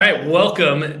right,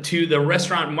 welcome to the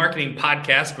Restaurant Marketing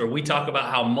Podcast, where we talk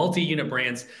about how multi-unit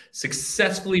brands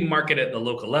successfully market at the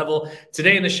local level.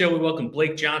 Today in the show, we welcome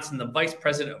Blake Johnson, the Vice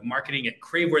President of Marketing at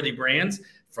Craveworthy Brands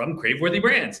from Craveworthy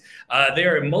Brands. They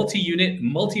are a multi-unit,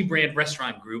 multi-brand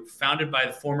restaurant group founded by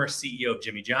the former CEO of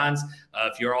Jimmy John's.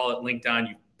 If you're all at LinkedIn,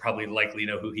 you probably likely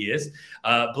know who he is.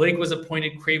 Blake was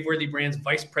appointed Craveworthy Brands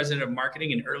Vice President of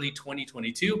Marketing in early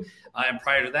 2022. And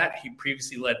prior to that, he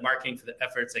previously led marketing for the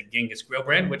efforts at Genghis Grill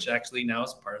brand, which actually now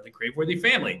is part of the Craveworthy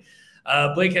family.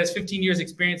 Blake has 15 years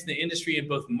experience in the industry in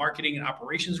both marketing and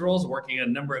operations roles, working on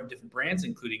a number of different brands,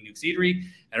 including Nuke's Eatery.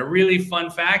 And a really fun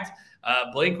fact,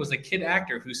 Blake was a kid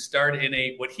actor who starred in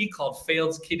what he called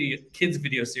failed kids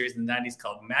video series in the 90s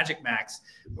called Magic Max,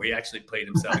 where he actually played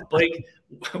himself. Blake,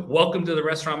 welcome to the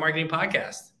Restaurant Marketing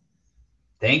Podcast.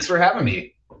 Thanks for having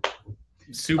me.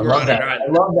 Super I love honored. that. I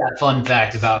love that fun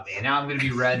fact about me. Now I'm going to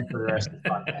be ready for the rest of the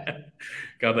podcast.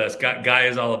 God bless. Guy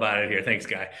is all about it here. Thanks,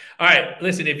 Guy. All right.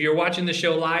 Listen, if you're watching the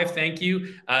show live, thank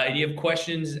you. And you have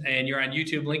questions and you're on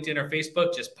YouTube, LinkedIn, or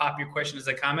Facebook, just pop your question as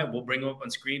a comment. We'll bring them up on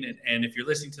screen. And if you're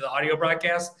listening to the audio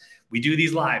broadcast, we do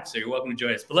these live. So you're welcome to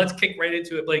join us. But let's kick right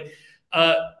into it, Blake.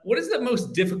 What is the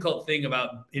most difficult thing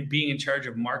about being in charge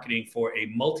of marketing for a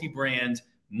multi-brand,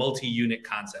 multi-unit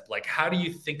concept? Like, how do you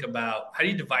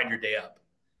divide your day up?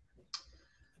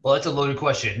 Well, that's a loaded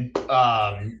question.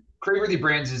 Craveworthy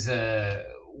Brands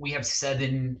we have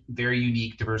 7 very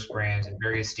unique, diverse brands in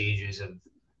various stages of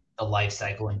the life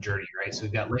cycle and journey, right? So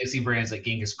we've got legacy brands like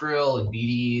Genghis Grill and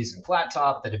BD's and Flat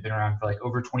Top that have been around for like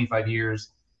over 25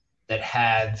 years that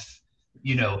have,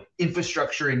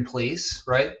 infrastructure in place,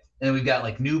 right? And then we've got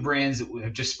like new brands that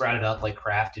have just sprouted up like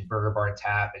Craft and Burger Bar and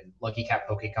Tap and Lucky Cat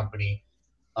Poke Company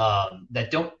that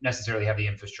don't necessarily have the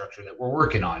infrastructure that we're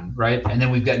working on, right? And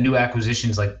then we've got new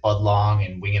acquisitions like Budlong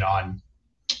and Wing It On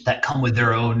that come with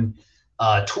their own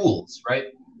tools, right?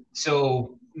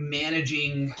 So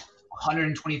managing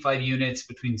 125 units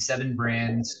between 7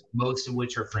 brands, most of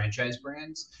which are franchise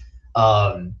brands,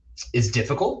 is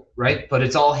difficult, right? But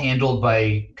it's all handled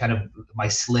by kind of my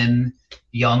slim,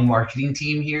 young marketing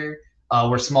team here.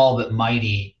 We're small but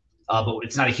mighty, but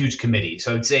it's not a huge committee.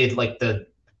 So I would say like the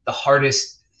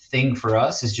hardest thing for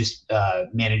us is just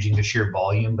managing the sheer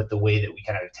volume, but the way that we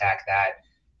kind of attack that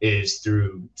is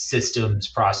through systems,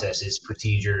 processes,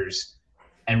 procedures,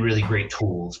 and really great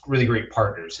tools, really great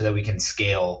partners so that we can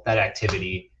scale that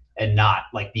activity and not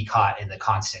like be caught in the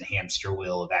constant hamster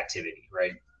wheel of activity,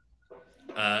 right?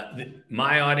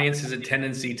 My audience has a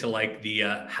tendency to like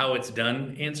the how it's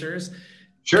done answers.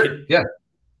 Sure. Yeah.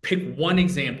 Pick one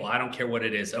example, I don't care what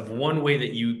it is, of one way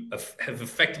that you have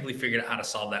effectively figured out how to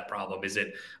solve that problem. Is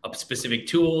it a specific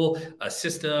tool, a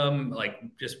system? Like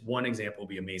just one example would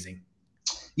be amazing.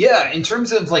 Yeah, in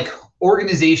terms of like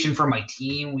organization for my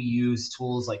team, we use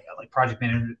tools like project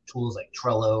management tools like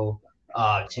Trello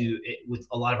with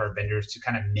a lot of our vendors to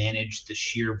kind of manage the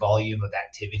sheer volume of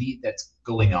activity that's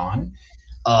going on.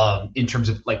 In terms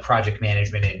of like project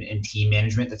management and team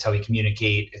management, that's how we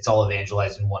communicate. It's all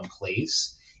evangelized in one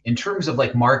place. In terms of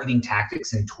like marketing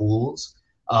tactics and tools,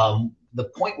 the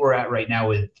point we're at right now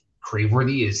with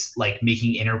Craveworthy is like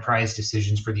making enterprise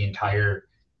decisions for the entire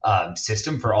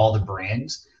system for all the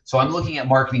brands. So I'm looking at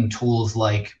marketing tools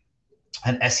like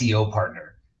an SEO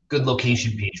partner, good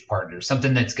location page partner,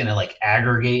 something that's going to like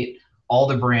aggregate all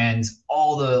the brands,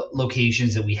 all the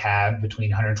locations that we have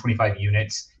between 125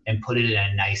 units and put it in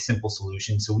a nice, simple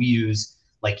solution. So we use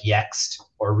like Yext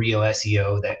or Rio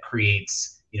SEO that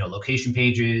creates location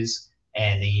pages,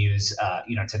 and they use,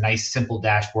 it's a nice simple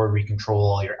dashboard where you control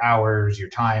all your hours, your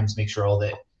times, make sure all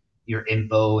that your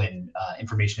info and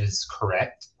information is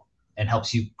correct, and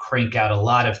helps you crank out a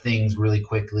lot of things really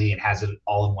quickly and has it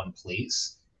all in one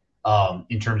place.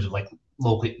 In terms of like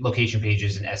location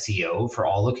pages and SEO for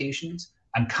all locations,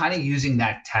 I'm kind of using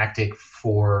that tactic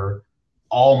for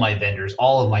all my vendors,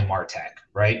 all of my MarTech,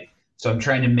 right? So I'm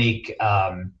trying to make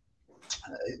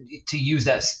to use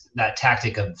that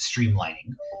tactic of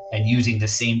streamlining and using the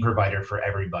same provider for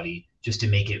everybody just to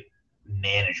make it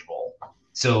manageable.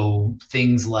 So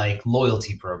things like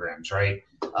loyalty programs, right?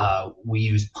 We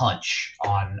use Punch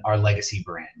on our legacy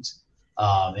brands,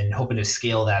 and hoping to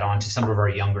scale that onto some of our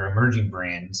younger emerging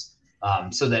brands,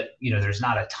 so that there's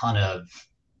not a ton of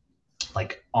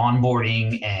like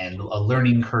onboarding and a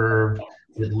learning curve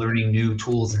with learning new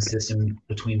tools and systems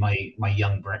between my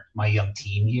young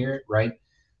team here, right?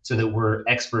 So that we're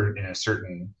expert in a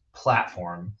certain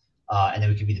platform, and then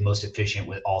we can be the most efficient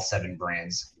with all 7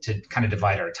 brands to kind of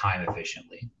divide our time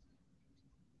efficiently.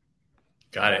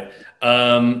 Got it.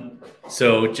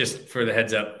 So just for the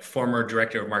heads up, former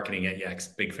director of marketing at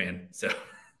Yext, big fan. So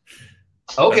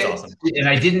That's Okay. awesome. And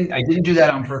I didn't do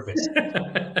that on purpose.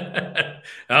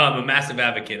 Oh, I'm a massive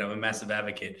advocate. I'm a massive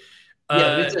advocate.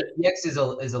 Yeah, but Uh, EX is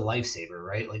a lifesaver,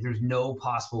 right? Like there's no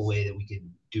possible way that we could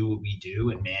do what we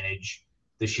do and manage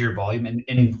the sheer volume.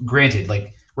 And granted,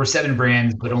 like we're 7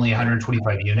 brands, but only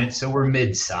 125 units, so we're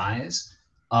mid-size.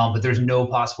 But there's no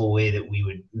possible way that we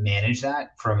would manage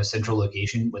that from a central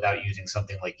location without using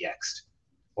something like Yext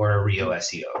or a Rio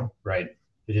SEO, right?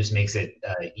 It just makes it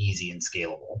easy and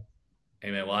scalable.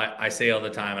 Amen. Well, I say all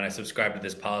the time, and I subscribe to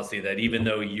this policy that even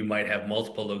though you might have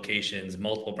multiple locations,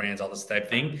 multiple brands, all this type of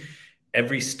thing,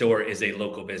 every store is a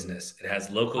local business. It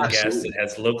has local guests, it Absolutely.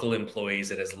 has local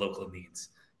employees, it has local needs.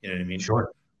 You know what I mean?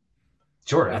 Sure.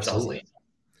 Sure. That's awesome.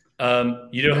 Absolutely.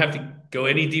 You don't have to go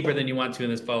any deeper than you want to in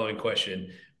this following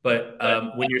question, but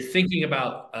when you're thinking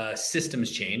about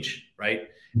systems change, right?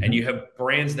 And you have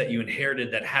brands that you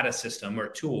inherited that had a system or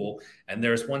tool, and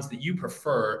there's ones that you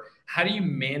prefer. How do you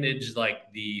manage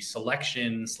like the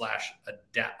selection slash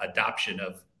adoption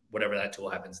of whatever that tool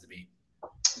happens to be?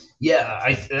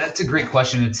 Yeah, that's a great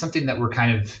question. It's something that we're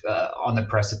kind of on the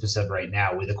precipice of right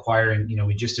now with acquiring.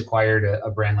 We just acquired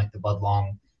a brand like the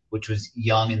Budlong, which was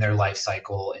young in their life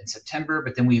cycle in September,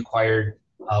 but then we acquired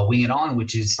Wing It On,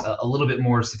 which is a little bit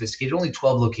more sophisticated, only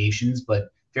 12 locations,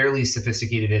 but fairly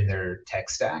sophisticated in their tech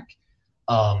stack.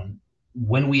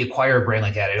 When we acquire a brand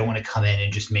like that, I don't want to come in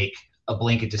and just make a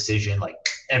blanket decision like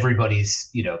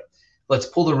everybody's, let's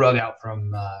pull the rug out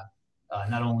from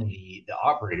not only the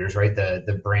operators, right,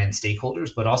 the brand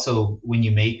stakeholders, but also when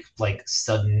you make like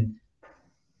sudden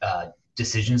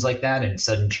decisions like that and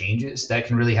sudden changes, that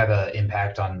can really have an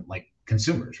impact on like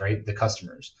consumers, right, the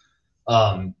customers.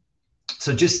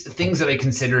 So just things that I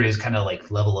consider is kind of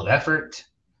like level of effort,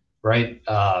 right?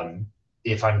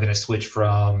 If I'm going to switch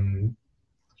from,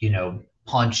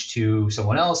 Punch to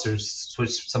someone else or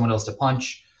switch someone else to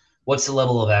Punch, what's the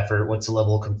level of effort? What's the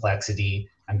level of complexity?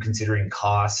 I'm considering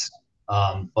cost.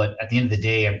 But at the end of the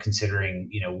day, I'm considering,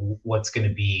 what's going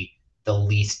to be the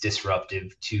least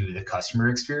disruptive to the customer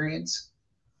experience,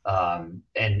 and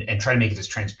try to make it as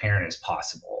transparent as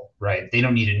possible, right? They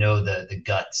don't need to know the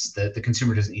guts. The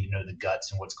consumer doesn't need to know the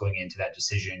guts and what's going into that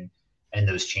decision and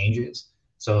those changes.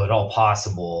 So at all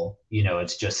possible,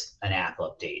 it's just an app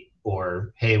update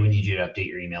or, hey, we need you to update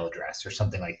your email address or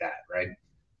something like that, right?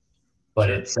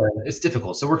 But Sure. it's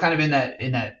difficult. So we're kind of in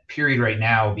that period right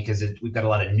now because we've got a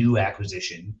lot of new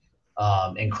acquisition,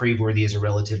 and Craveworthy is a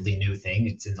relatively new thing.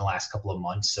 It's in the last couple of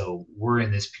months, so we're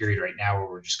in this period right now where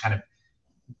we're just kind of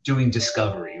doing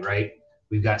discovery. Right,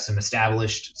 we've got some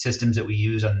established systems that we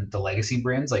use on the legacy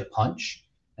brands like Punch,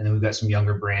 and then we've got some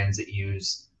younger brands that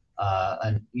use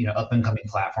up and coming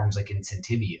platforms like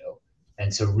Incentivio.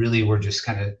 And so really, we're just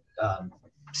kind of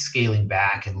scaling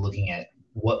back and looking at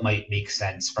what might make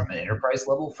sense from an enterprise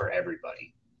level for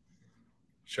everybody.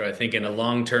 Sure. I think in a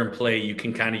long-term play, you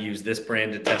can kind of use this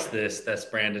brand to test this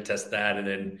brand to test that, and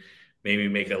then maybe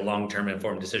make a long-term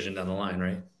informed decision down the line,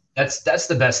 right? That's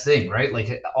the best thing, right?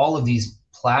 Like all of these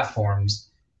platforms,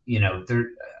 they're,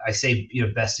 I say,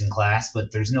 best in class,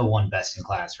 but there's no one best in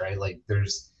class, right? Like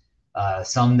there's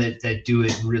some that do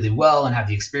it really well and have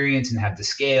the experience and have the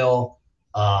scale,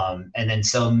 and then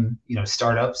some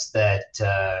startups that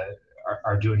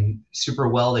are doing super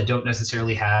well that don't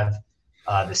necessarily have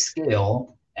the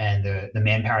scale and the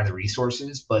manpower and the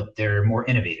resources, but they're more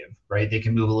innovative, right? They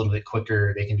can move a little bit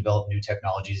quicker. They can develop new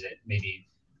technologies that maybe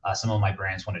some of my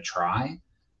brands want to try.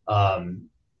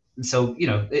 So,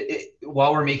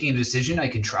 while we're making a decision, I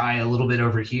can try a little bit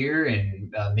over here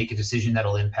and make a decision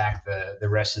that'll impact the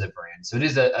rest of the brand. So it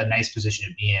is a nice position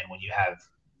to be in when you have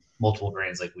multiple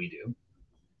brands like we do.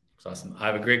 That's awesome. I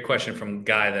have a great question from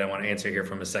Guy that I want to answer here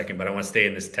from a second, but I want to stay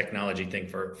in this technology thing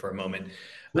for a moment.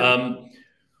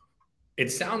 It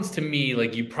sounds to me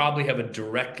like you probably have a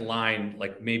direct line,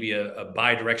 like maybe a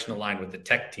bi-directional line with the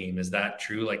tech team. Is that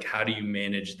true? Like, how do you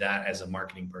manage that as a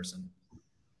marketing person?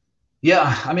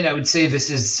 Yeah, I mean, I would say this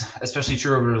is especially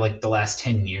true over like the last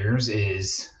 10 years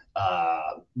is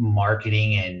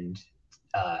marketing and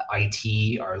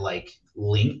IT are like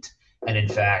linked. And in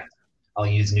fact, I'll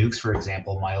use Nukes for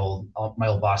example. My old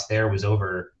boss there was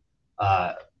over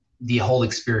the whole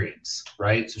experience,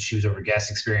 right? So she was over guest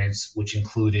experience, which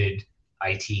included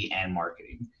IT and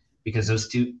marketing, because those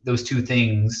two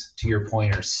things, to your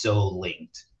point, are so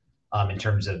linked in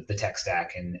terms of the tech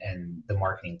stack and the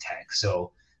marketing tech.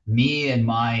 So me and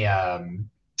my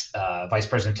vice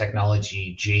president of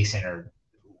technology, Jason,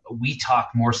 we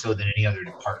talk more so than any other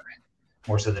department,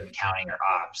 more so than accounting or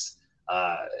ops.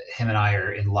 Him and I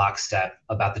are in lockstep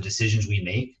about the decisions we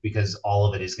make because all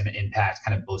of it is going to impact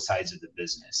kind of both sides of the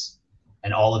business,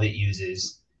 and all of it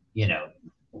uses,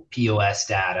 POS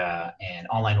data and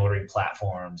online ordering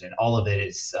platforms, and all of it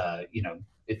is,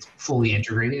 it's fully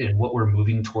integrated. And what we're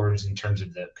moving towards in terms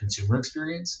of the consumer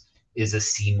experience is a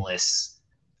seamless,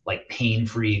 like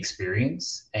pain-free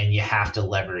experience. And you have to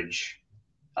leverage,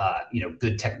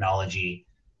 good technology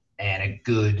and a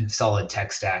good solid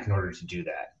tech stack in order to do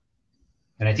that.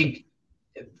 And I think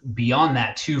beyond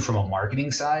that too, from a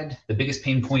marketing side, the biggest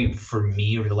pain point for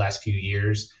me over the last few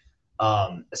years,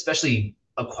 especially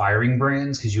acquiring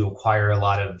brands, because you acquire a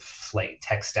lot of like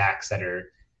tech stacks that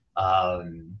are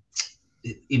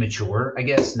immature, I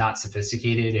guess, not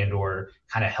sophisticated, and or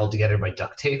kind of held together by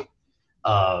duct tape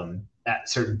at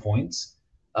certain points.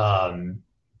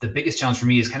 The biggest challenge for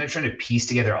me is kind of trying to piece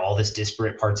together all this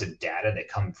disparate parts of data that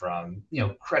come from,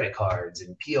 credit cards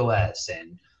and POS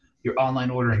and your online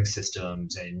ordering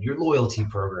systems and your loyalty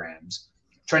programs,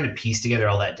 trying to piece together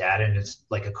all that data into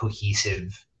like a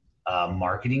cohesive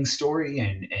marketing story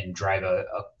and drive a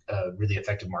really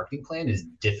effective marketing plan is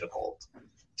difficult.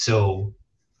 So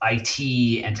IT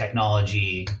and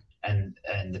technology and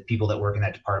the people that work in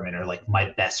that department are like my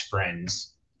best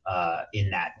friends in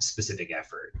that specific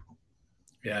effort.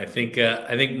 Yeah, I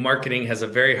think marketing has a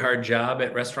very hard job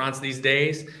at restaurants these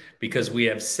days because we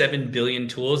have 7 billion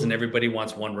tools and everybody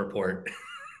wants one report.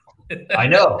 I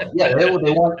know. Yeah, they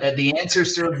want the answer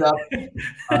served up,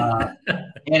 and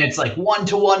it's like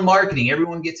one-to-one marketing.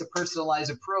 Everyone gets a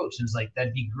personalized approach, and it's like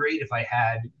that'd be great if I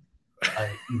had,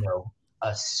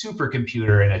 a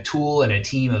supercomputer and a tool and a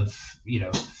team of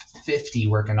 50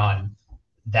 working on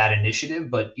that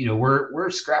initiative. But we're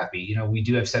scrappy. We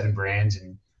do have 7 brands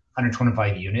and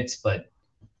 125 units, but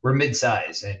we're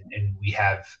mid-size and we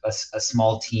have a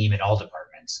small team in all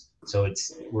departments. So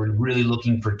we're really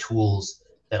looking for tools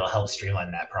that'll help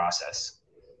streamline that process.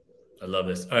 I love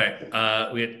this. All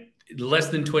right. We have less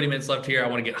than 20 minutes left here. I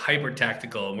want to get hyper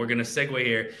tactical, and we're going to segue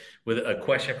here with a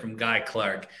question from Guy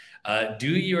Clark. Do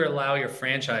you allow your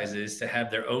franchises to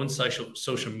have their own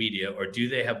social media, or do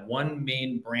they have one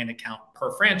main brand account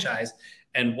per franchise?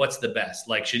 And what's the best?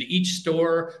 Like, should each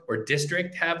store or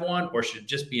district have one, or should it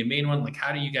just be a main one? Like,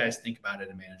 how do you guys think about it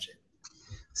and manage it?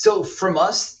 So from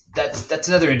us, that's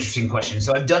another interesting question.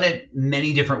 So I've done it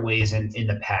many different ways in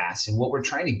the past. And what we're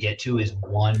trying to get to is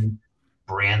one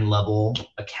brand level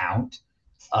account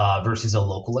versus a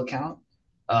local account.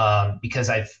 Because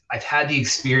I've had the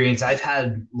experience, I've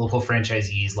had local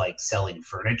franchisees like selling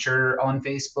furniture on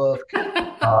Facebook.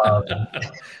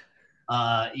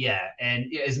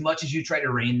 And as much as you try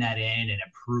to rein that in and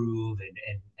approve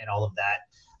and all of that,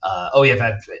 you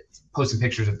have posting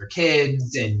pictures of your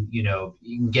kids, and you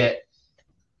can get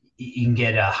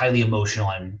highly emotional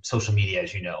on social media,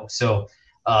 as you know. So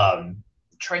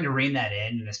trying to rein that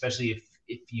in, and especially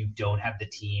if you don't have the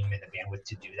team and the bandwidth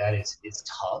to do that, is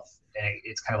tough. And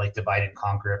it's kind of like divide and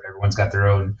conquer. If everyone's got their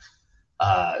own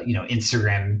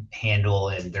Instagram handle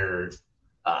and they're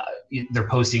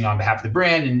posting on behalf of the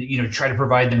brand, and try to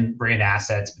provide them brand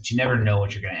assets, but you never know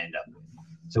what you're going to end up with.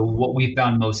 So what we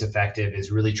found most effective is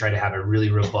really try to have a really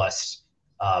robust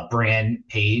brand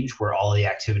page where all the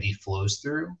activity flows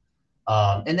through.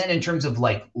 And then in terms of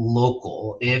like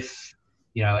local, if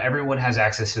everyone has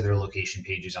access to their location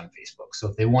pages on Facebook, so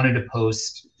if they wanted to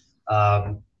post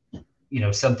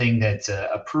something that's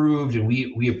approved, and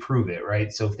we approve it,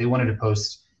 right? So if they wanted to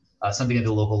post something at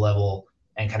the local level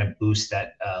and kind of boost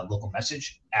that local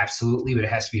message, absolutely, but it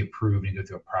has to be approved and go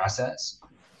through a process.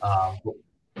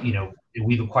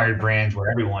 We've acquired brands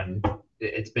where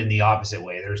it's been the opposite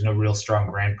way. There's no real strong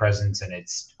brand presence, and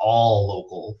it's all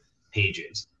local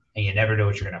pages, and you never know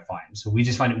what you're going to find. So we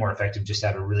just find it more effective just to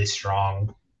have a really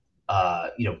strong,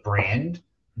 brand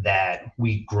that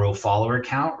we grow follower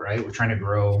count, right? We're trying to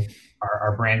grow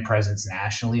our brand presence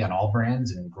nationally on all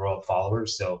brands and grow up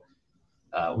followers. So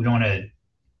we don't want to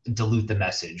dilute the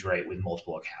message, right, with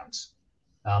multiple accounts.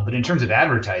 But in terms of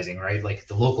advertising, right, like at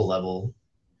the local level,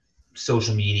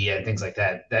 social media and things like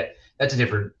that's a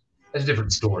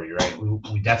different story, right?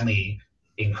 We definitely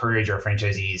encourage our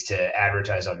franchisees to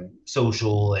advertise on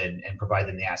social and provide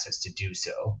them the assets to do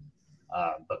so.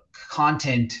 But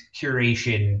content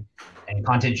curation and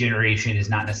content generation is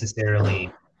not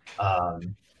necessarily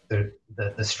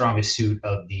the strongest suit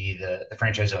of the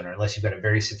franchise owner, unless you've got a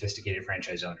very sophisticated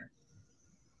franchise owner.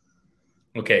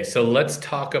 Okay, so let's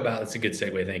talk about, that's a good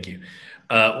segue, thank you.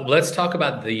 Let's talk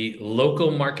about the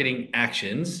local marketing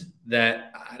actions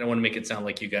that, I don't want to make it sound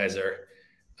like you guys are,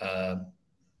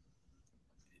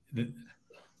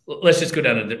 let's just go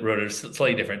down the road, it's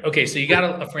slightly different. Okay, so you got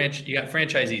you got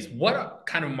franchisees. What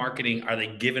kind of marketing are they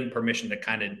given permission to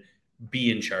kind of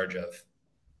be in charge of?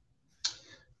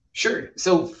 Sure.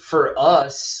 So for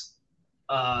us,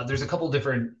 there's a couple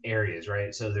different areas,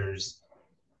 right? So there's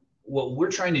what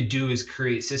we're trying to do is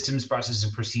create systems, processes,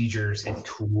 and procedures and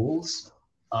tools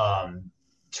um,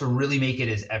 to really make it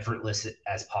as effortless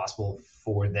as possible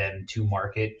for them to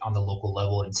market on the local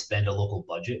level and spend a local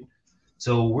budget.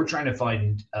 So we're trying to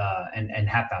find and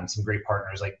have found some great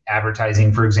partners like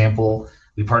advertising, for example.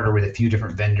 We partner with a few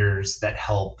different vendors that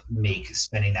help make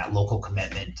spending that local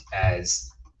commitment as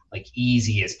like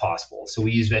easy as possible. So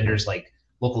we use vendors like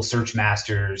Local Search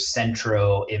Masters,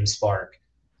 Centro, ImSpark.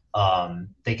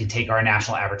 They can take our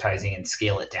national advertising and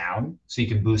scale it down so you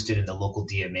can boost it in the local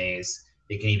DMAs.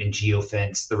 They can even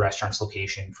geofence the restaurant's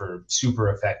location for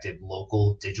super effective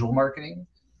local digital marketing.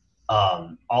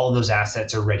 All of those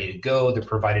assets are ready to go. They're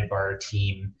provided by our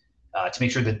team to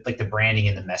make sure that like the branding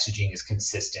and the messaging is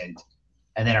consistent.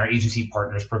 And then our agency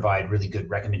partners provide really good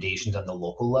recommendations on the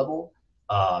local level,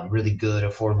 really good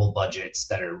affordable budgets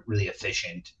that are really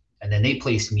efficient. And then they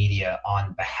place media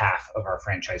on behalf of our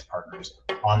franchise partners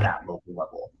on that local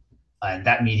level. And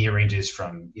that media ranges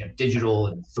from digital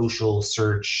and social,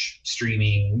 search,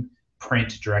 streaming,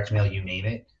 print, direct mail, you name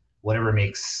it, whatever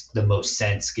makes the most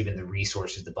sense given the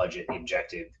resources, the budget, the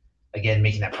objective. Again,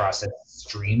 making that process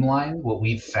streamlined. What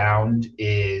we've found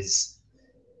is,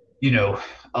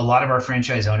 a lot of our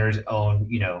franchise owners own,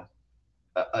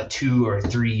 a 2 or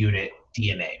 3 unit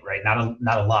DMA, right?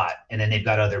 Not a lot. And then they've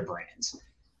got other brands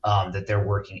that they're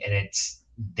working, and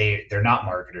they're not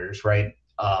marketers, right?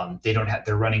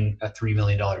 They're running a $3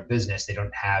 million business. They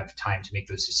don't have time to make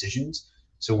those decisions.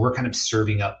 So we're kind of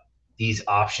serving up these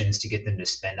options to get them to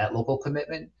spend that local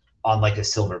commitment on like a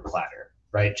silver platter,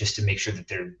 right? Just to make sure that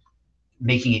they're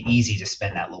making it easy to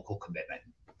spend that local commitment.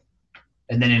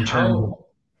 And then in terms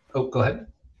go ahead.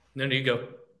 No, you go.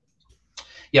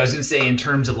 Yeah, I was going to say in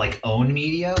terms of like own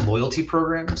media, loyalty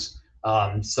programs.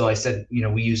 So I said,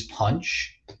 we use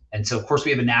Punch. And so of course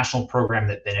we have a national program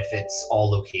that benefits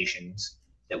all locations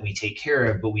that we take care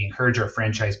of, but we encourage our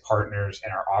franchise partners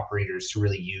and our operators to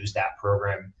really use that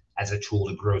program as a tool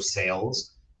to grow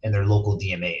sales in their local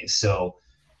DMAs. So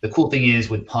the cool thing is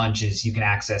with Punch is you can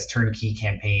access turnkey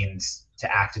campaigns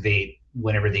to activate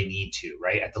whenever they need to,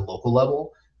 right? At the local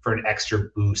level for an extra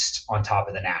boost on top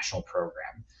of the national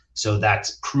program. So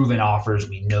that's proven offers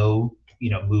we know,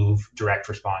 move direct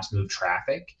response, move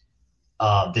traffic,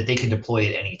 that they can deploy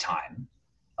at any time.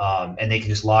 And they can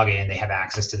just log in. They have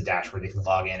access to the dashboard. They can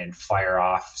log in and fire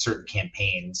off certain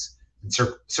campaigns and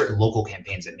certain local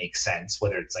campaigns that make sense,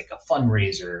 whether it's like a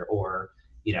fundraiser or,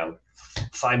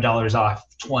 $5 off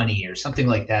 20 or something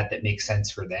like that makes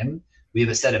sense for them. We have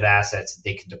a set of assets that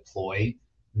they can deploy,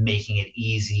 making it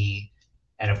easy.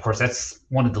 And of course, that's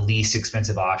one of the least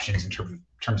expensive options in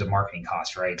terms of marketing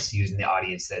costs, right? It's using the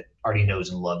audience that already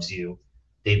knows and loves you.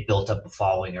 They've built up a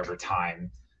following over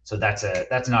time. So that's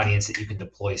an audience that you can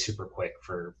deploy super quick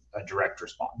for a direct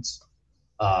response.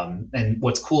 And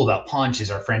what's cool about Punch is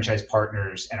our franchise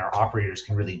partners and our operators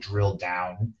can really drill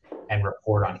down and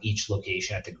report on each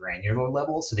location at the granular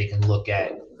level. So they can look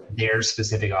at their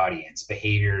specific audience,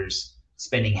 behaviors,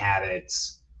 spending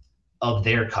habits of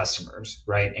their customers,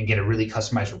 right? And get a really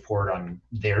customized report on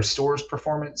their store's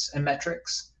performance and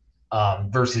metrics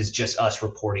versus just us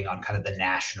reporting on kind of the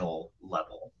national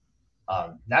level.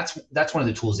 That's one of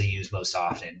the tools they use most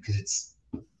often because it's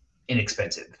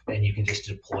inexpensive and you can just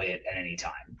deploy it at any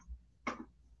time.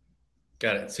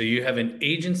 Got it. So you have an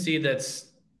agency that's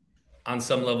on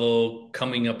some level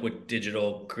coming up with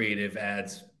digital creative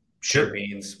ads,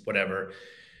 campaigns, whatever.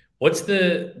 What's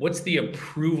the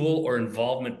approval or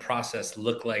involvement process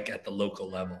look like at the local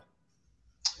level?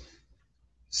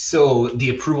 So the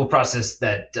approval process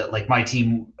that like my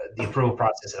team, the approval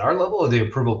process at our level, or the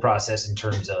approval process in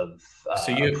terms of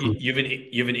so you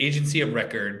have an agency of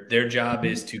record. Their job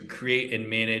is to create and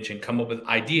manage and come up with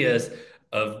ideas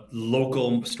of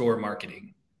local store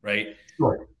marketing, right?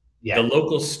 Sure. Yeah. The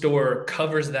local store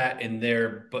covers that in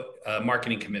their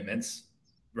marketing commitments,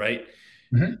 right?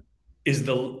 Mm-hmm.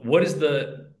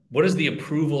 What does the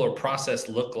approval or process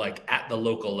look like at the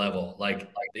local level?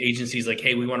 Like the agency's like,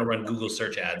 hey, we want to run Google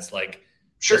search ads. Like,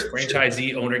 does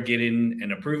franchisee owner get in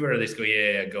and approve it, or they just go,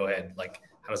 yeah, go ahead? Like,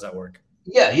 how does that work?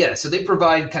 Yeah. So they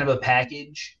provide kind of a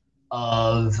package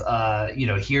of,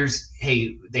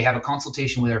 they have a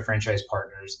consultation with their franchise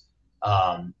partners.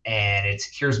 And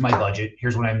here's my budget.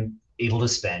 Here's what I'm able to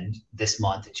spend this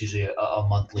month. It's usually a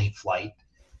monthly flight.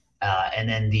 And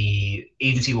then the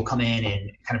agency will come in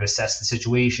and kind of assess the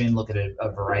situation, look at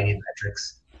a variety of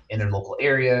metrics in their local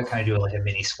area, kind of do like a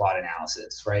mini SWOT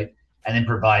analysis, right? And then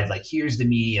provide like, here's the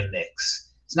media mix.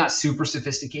 It's not super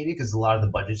sophisticated because a lot of the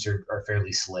budgets are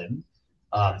fairly slim.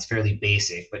 It's fairly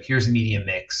basic, but here's the media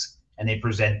mix. And they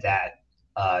present that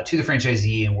to the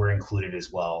franchisee, and we're included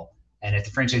as well. And if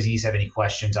the franchisees have any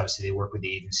questions, obviously they work with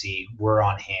the agency. We're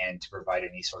on hand to provide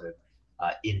any sort of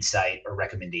insight or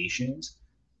recommendations.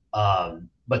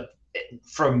 But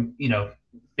from,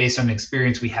 based on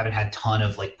experience, we haven't had a ton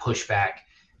of like pushback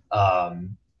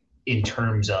in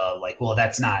terms of like, well,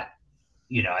 that's not,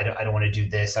 I don't want to do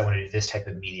this. I want to do this type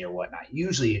of media or whatnot.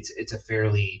 Usually it's a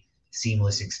fairly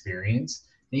seamless experience.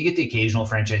 And you get the occasional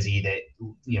franchisee that,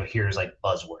 hears like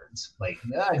buzzwords like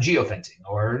geofencing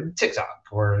or TikTok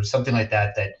or something like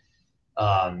that, they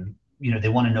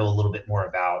want to know a little bit more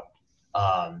about.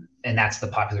 And that's the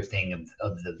popular thing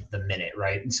of the minute,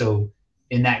 right? And so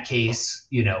in that case,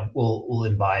 we'll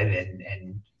imbibe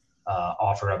and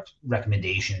offer up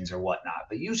recommendations or whatnot.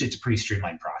 But usually it's a pretty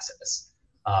streamlined process.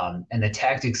 And the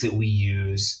tactics that we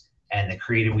use and the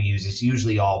creative we use is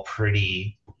usually all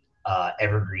pretty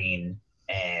evergreen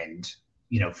and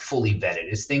fully vetted.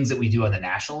 It's things that we do on the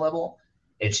national level.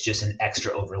 It's just an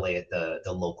extra overlay at the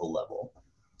local level.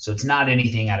 So it's not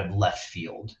anything out of left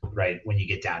field, right? When you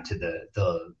get down to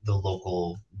the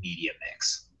local media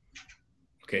mix.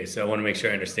 Okay, so I want to make sure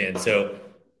I understand. So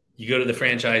you go to the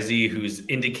franchisee who's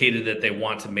indicated that they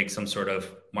want to make some sort of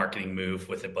marketing move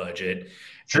with a budget.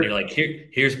 Sure. And you're like,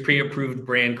 here's pre-approved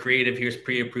brand creative. Here's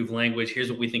pre-approved language. Here's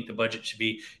what we think the budget should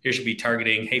be. Here should be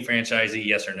targeting. Hey, franchisee,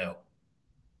 yes or no?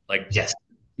 Like, yes.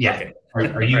 Yeah. Okay.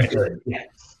 Are you good? Yeah.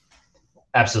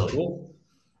 Absolutely. Cool.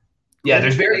 Yeah.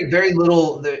 There's very, very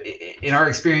little, in our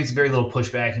experience, very little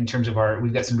pushback in terms of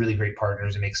we've got some really great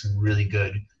partners and make some really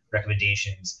good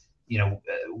recommendations.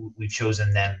 We've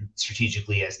chosen them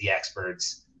strategically as the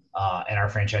experts, and our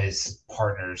franchise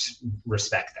partners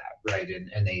respect that, right?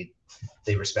 And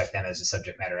they respect them as the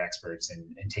subject matter experts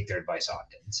and take their advice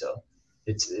often. So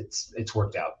it's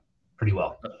worked out pretty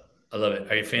well. I love it.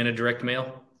 Are you a fan of direct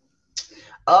mail?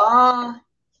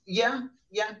 Yeah.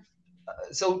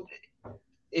 So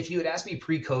if you had asked me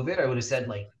pre-COVID, I would have said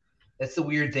like, that's the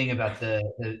weird thing about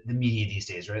the media these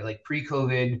days, right? Like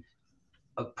pre-COVID,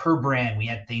 per brand, we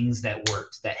had things that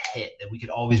worked, that hit, that we could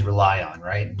always rely on,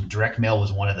 right? And direct mail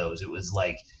was one of those. It was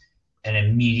like an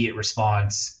immediate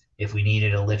response. If we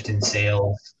needed a lift in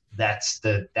sales, that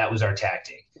was our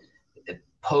tactic.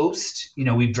 Post,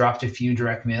 we've dropped a few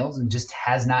direct mails and just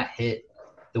has not hit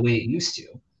the way it used to.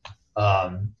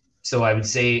 So I would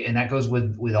say, and that goes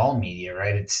with all media,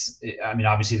 right?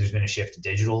 Obviously there's been a shift to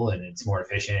digital and it's more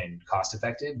efficient and cost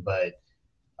effective, but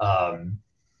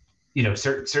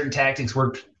certain tactics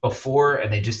worked before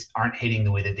and they just aren't hitting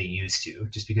the way that they used to,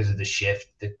 just because of the shift.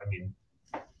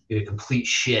 A complete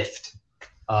shift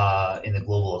in the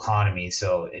global economy.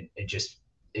 So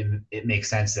it makes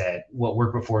sense that what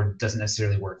worked before doesn't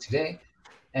necessarily work today.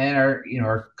 And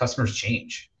our customers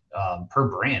change. Per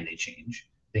brand, they change.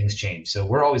 Things change. So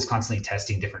we're always constantly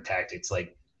testing different tactics.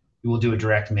 Like we will do a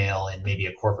direct mail in maybe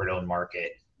a corporate owned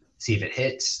market, see if it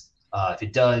hits. If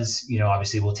it does,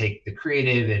 obviously we'll take the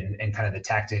creative and kind of the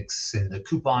tactics and the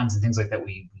coupons and things like that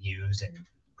we use and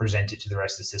present it to the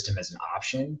rest of the system as an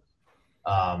option.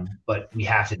 But we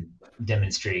have to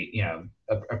demonstrate,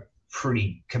 a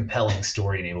pretty compelling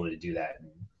story and able to do that. And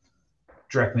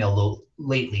direct mail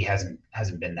lately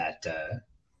hasn't been that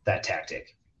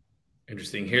tactic.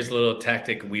 Interesting. Here's a little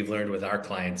tactic we've learned with our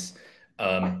clients.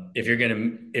 If you're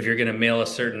gonna mail a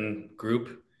certain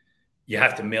group, you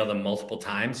have to mail them multiple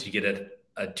times. You get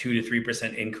a 2 to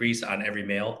 3% increase on every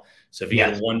mail. So if you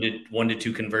get a 1 to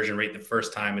 2 conversion rate the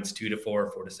first time, it's 2 to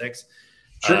 4, 4 to 6.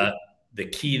 Sure. The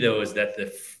key though is that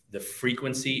the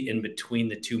frequency in between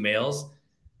the two mails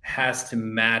has to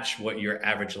match what your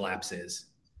average lapse is.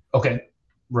 Okay.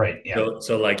 Right. Yeah.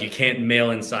 So like you can't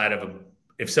mail inside of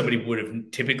if somebody would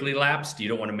have typically lapsed, you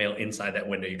don't want to mail inside that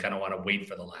window. You kind of want to wait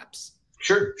for the lapse.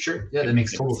 Sure. Yeah, that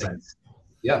makes total sense.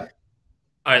 Yeah.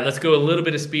 All right, let's go a little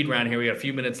bit of speed round here. We got a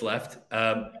few minutes left.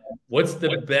 What's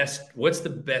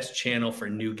the best channel for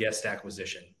new guest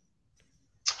acquisition?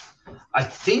 I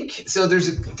think so. There's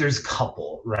a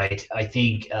couple, right? I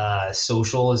think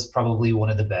social is probably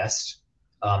one of the best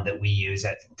that we use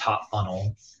at top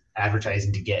funnel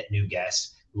advertising to get new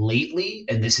guests. Lately,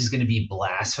 and this is going to be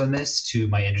blasphemous to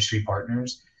my industry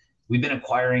partners, we've been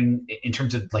acquiring, in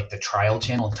terms of like the trial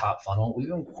channel and top funnel, we've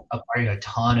been acquiring a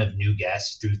ton of new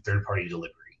guests through third-party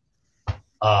delivery.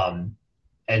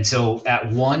 And so at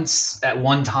one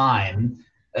time,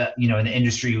 in the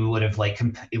industry, we would have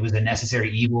it was a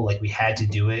necessary evil. Like we had to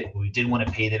do it. We didn't want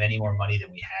to pay them any more money than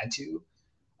we had to.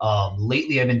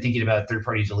 Lately, I've been thinking about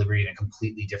third-party delivery in a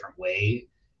completely different way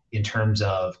in terms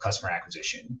of customer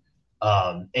acquisition.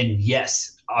 And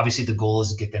yes, obviously the goal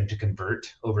is to get them to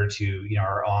convert over to,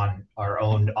 our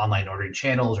own online ordering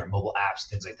channels or mobile apps,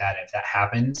 things like that. And if that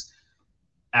happens,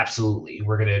 Absolutely.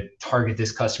 We're going to target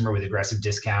this customer with aggressive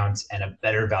discounts and a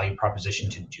better value proposition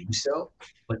to do so.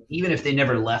 But even if they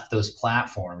never left those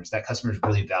platforms, that customer is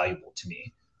really valuable to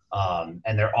me.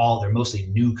 And they're mostly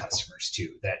new customers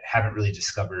too that haven't really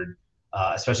discovered,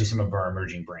 especially some of our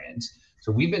emerging brands.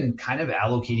 So we've been kind of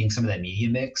allocating some of that media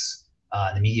mix,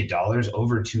 the media dollars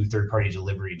over to third-party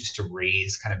delivery just to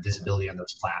raise kind of visibility on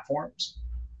those platforms.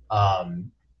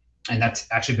 And that's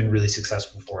actually been really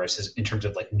successful for us in terms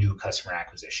of like new customer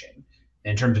acquisition.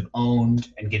 In terms of owned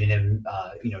and getting them,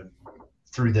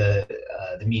 through the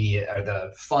media or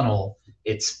the funnel,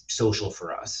 it's social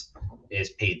for us.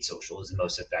 Is paid social is the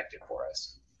most effective for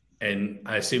us. And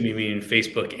I assume you mean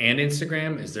Facebook and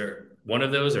Instagram. Is there one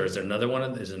of those, or is there another one?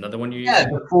 Is another one you use?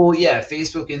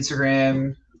 Facebook,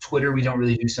 Instagram, Twitter. We don't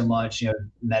really do so much.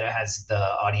 Meta has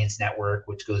the audience network,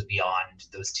 which goes beyond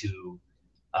those two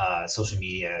social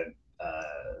media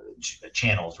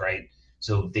channels, right?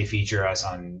 So they feature us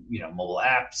on mobile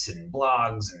apps and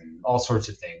blogs and all sorts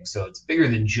of things. So it's bigger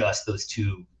than just those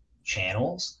two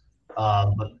channels.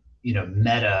 But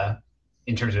Meta,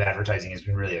 in terms of advertising, has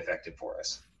been really effective for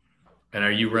us. And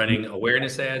are you running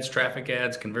awareness ads, traffic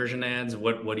ads, conversion ads?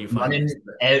 What do you find? Running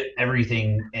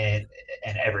everything and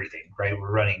everything, right?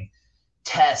 We're running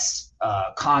tests,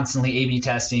 constantly A/B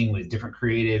testing with different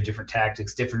creative, different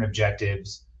tactics, different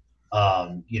objectives.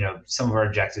 Some of our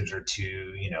objectives are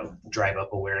to, drive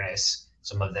up awareness.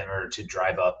 Some of them are to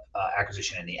drive up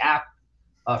acquisition in the app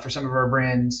for some of our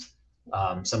brands.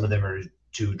 Some of them are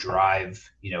to drive,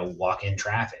 walk-in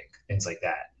traffic, things like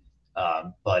that.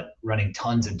 But running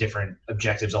tons of different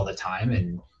objectives all the time.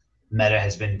 And Meta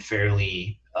has been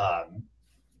fairly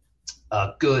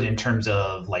good in terms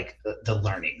of like the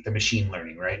learning, the machine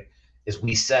learning, right? Is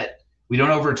we don't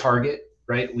over target,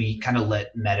 right? We kind of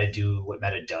let Meta do what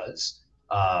Meta does.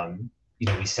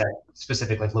 We set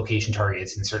specific like location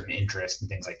targets and certain interests and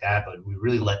things like that, but we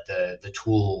really let the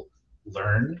tool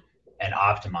learn and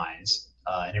optimize.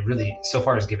 And it really so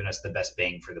far has given us the best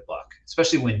bang for the buck,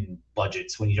 especially when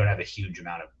you don't have a huge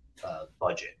amount of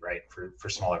budget, right? For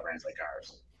smaller brands like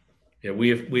ours. Yeah,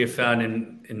 we have found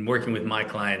in working with my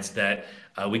clients that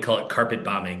we call it carpet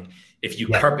bombing. If you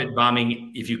carpet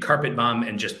bomb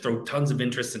and just throw tons of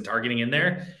interest and targeting in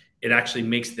there, it actually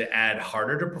makes the ad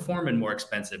harder to perform and more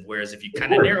expensive. Whereas if you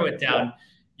kind of narrow it down,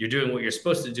 you're doing what you're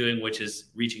supposed to do, which is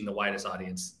reaching the widest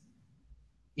audience.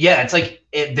 Yeah, it's like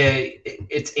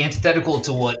it's antithetical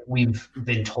to what we've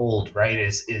been told, right?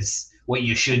 Is what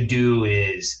you should do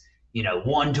is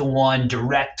one-to-one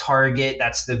direct target.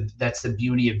 That's the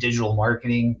beauty of digital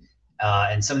marketing,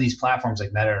 and some of these platforms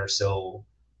like Meta are so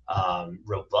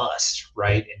robust,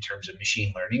 right, in terms of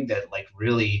machine learning that like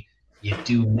really you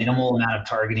do minimal amount of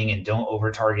targeting and don't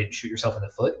over target and shoot yourself in the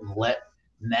foot and let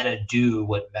Meta do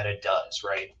what Meta does,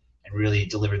 right? And really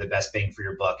deliver the best bang for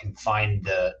your buck and find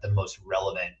the most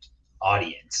relevant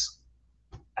audience.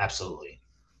 Absolutely.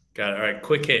 Got it. All right.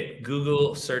 Quick hit.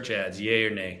 Google search ads, yay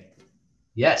or nay?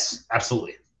 Yes,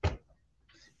 absolutely.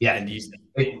 Yeah. And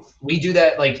we do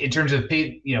that like in terms of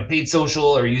paid social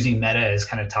or using Meta as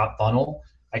kind of top funnel.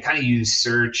 I kind of use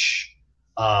search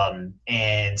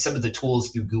and some of the tools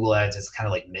through Google Ads is kind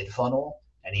of like mid funnel,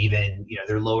 and even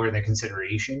they're lower in the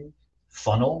consideration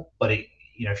funnel. But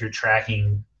if you're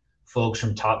tracking folks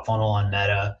from top funnel on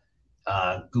Meta,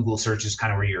 Google search is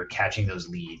kind of where you're catching those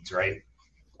leads, right?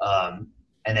 And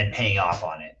then paying off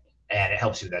on it. And it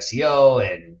helps you with SEO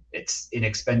and it's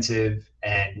inexpensive.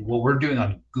 And what we're doing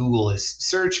on Google is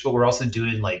search, but we're also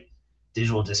doing like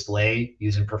digital display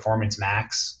using Performance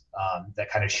Max that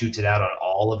kind of shoots it out on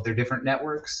all of their different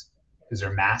networks because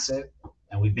they're massive.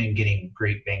 And we've been getting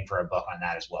great bang for our buck on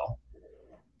that as well.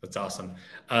 That's awesome.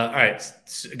 All right.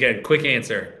 Again, quick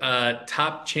answer.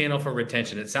 Top channel for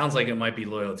retention. It sounds like it might be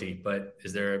loyalty, but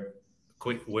is there a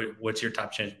quick, what's your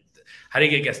top channel? How do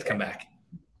you get guests to come back?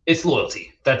 It's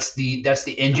loyalty. That's the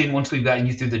engine. Once we've gotten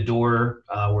you through the door,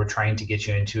 we're trying to get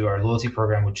you into our loyalty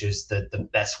program, which is the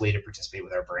best way to participate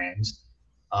with our brands.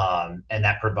 And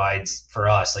that provides for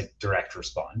us like direct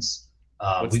response.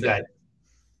 Go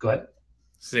ahead.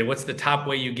 Say, what's the top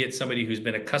way you get somebody who's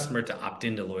been a customer to opt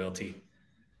into loyalty?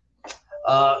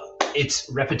 It's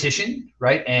repetition,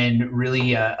 right? And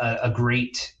really a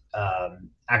great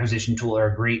acquisition tool or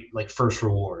a great like first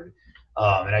reward.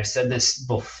 And I've said this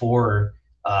before,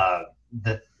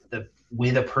 the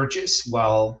with a purchase,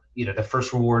 while the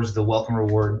first reward is the welcome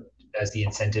reward as the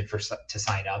incentive to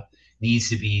sign up needs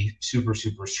to be super,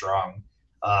 super strong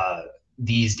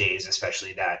these days,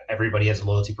 especially that everybody has a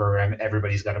loyalty program.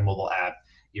 Everybody's got a mobile app.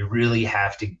 You really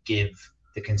have to give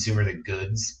the consumer the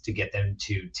goods to get them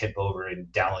to tip over and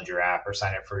download your app or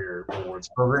sign up for your rewards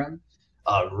program.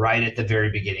 right at the very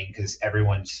beginning because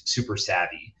everyone's super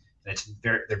savvy. And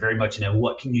they're very much in a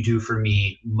what can you do for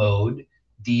me mode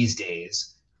these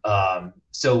days.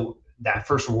 So that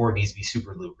first reward needs to be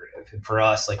super lucrative. And for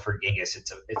us, like for Genghis,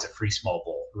 it's a free small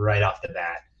bowl right off the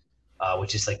bat,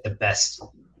 which is like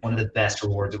one of the best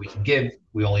rewards that we can give.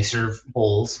 We only serve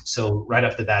bowls, so right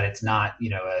off the bat, it's not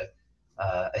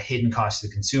a hidden cost to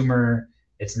the consumer.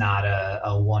 It's not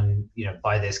a one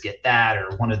buy this get that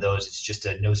or one of those. It's just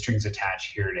a no strings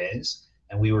attached. Here it is.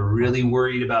 And we were really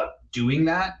worried about doing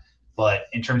that. But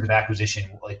in terms of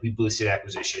acquisition, like we boosted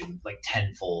acquisition like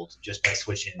tenfold just by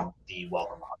switching the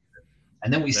welcome offer.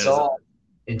 And then we saw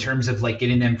in terms of like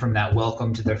getting them from that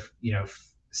welcome to the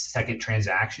second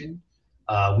transaction,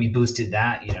 we boosted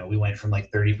that. We went from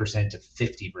like 30% to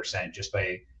 50% just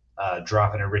by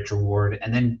dropping a rich reward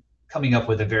and then coming up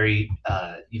with a very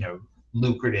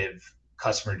lucrative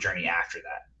customer journey after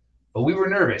that. But we were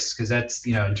nervous because that's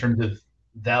in terms of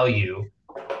value,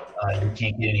 you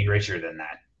can't get any richer than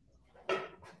that.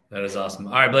 That is awesome.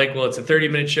 All right, Blake. Well, it's a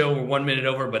 30-minute show. We're 1 minute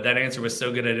over, but that answer was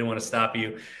so good I didn't want to stop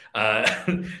you.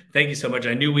 Thank you so much.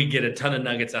 I knew we'd get a ton of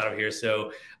nuggets out of here.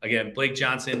 So again, Blake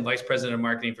Johnson, Vice President of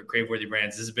Marketing for Craveworthy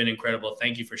Brands. This has been incredible.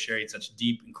 Thank you for sharing such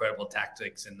deep, incredible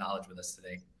tactics and knowledge with us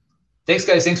today. Thanks,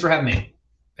 guys. Thanks for having me.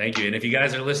 Thank you. And if you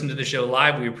guys are listening to the show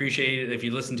live, we appreciate it if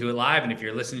you listen to it live. And if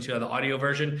you're listening to the audio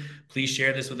version, please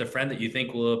share this with a friend that you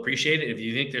think will appreciate it. If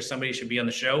you think there's somebody who should be on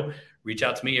the show, reach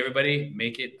out to me, everybody.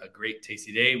 Make it a great,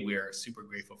 tasty day. We are super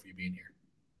grateful for you being here.